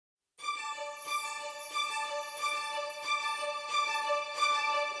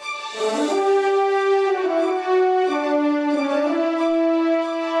And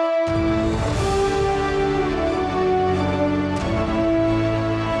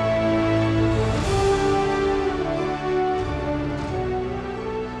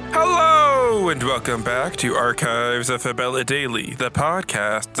welcome back to Archives of Fabella Daily, the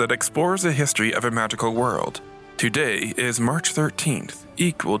podcast that explores the history of a magical world. Today is March 13th,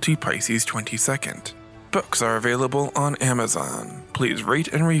 equal to Pisces 22nd. Books are available on Amazon. Please rate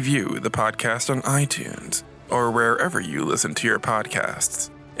and review the podcast on iTunes, or wherever you listen to your podcasts.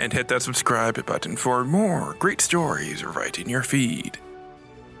 And hit that subscribe button for more great stories right in your feed.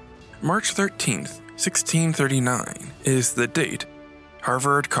 March 13th, 1639 is the date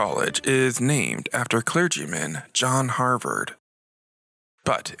Harvard College is named after clergyman John Harvard.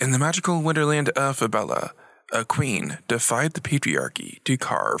 But in the magical wonderland of Fabella, a queen defied the patriarchy to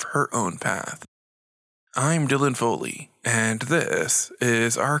carve her own path. I'm Dylan Foley, and this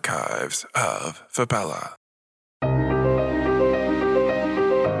is Archives of Fabella.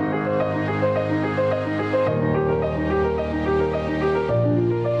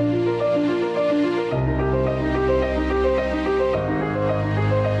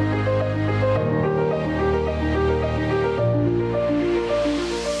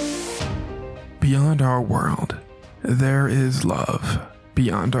 Beyond our world, there is love.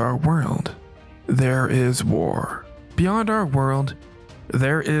 Beyond our world, there is war. Beyond our world,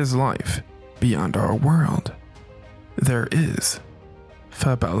 there is life. Beyond our world, there is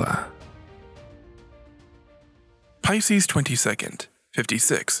Fabella. Pisces 22nd,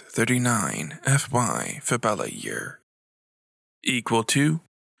 5639 FY Fabella year. Equal to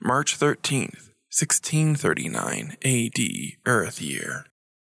March 13th, 1639 AD Earth year.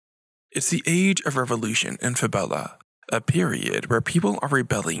 It's the age of revolution in Fabella, a period where people are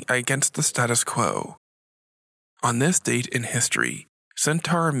rebelling against the status quo. On this date in history,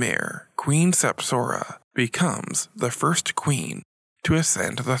 Centaur Mare, Queen Sapsora, becomes the first queen to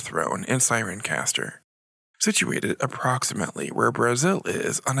ascend the throne in Cirencester, situated approximately where Brazil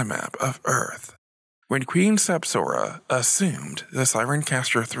is on a map of Earth. When Queen Sapsora assumed the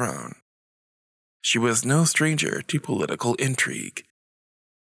Cirencester throne, she was no stranger to political intrigue.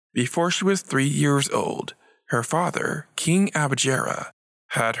 Before she was 3 years old, her father, King Abjera,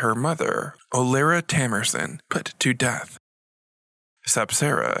 had her mother, Olara Tamerson, put to death.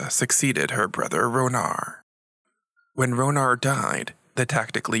 Sapsora succeeded her brother Ronar. When Ronar died, the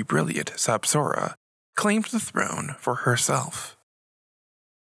tactically brilliant Sapsora claimed the throne for herself.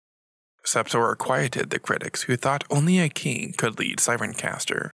 Sapsora quieted the critics who thought only a king could lead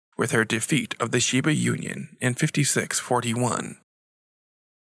Cirencester with her defeat of the Sheba Union in 5641.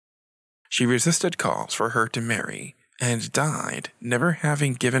 She resisted calls for her to marry, and died never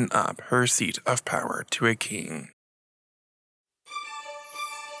having given up her seat of power to a king.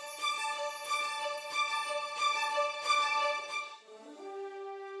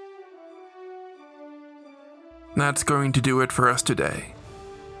 That's going to do it for us today.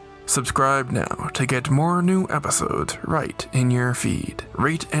 Subscribe now to get more new episodes right in your feed.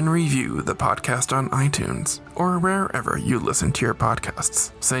 Rate and review the podcast on iTunes or wherever you listen to your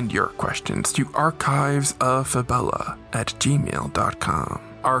podcasts. Send your questions to archivesoffabella@gmail.com.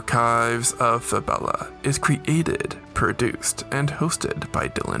 Archives of Fabella is created, produced, and hosted by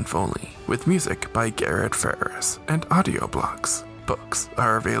Dylan Foley, with music by Garrett Ferris and audio blocks. Books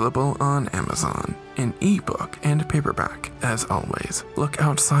are available on Amazon in ebook and paperback. As always, look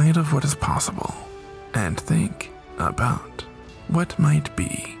outside of what is possible and think about what might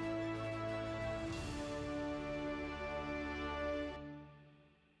be.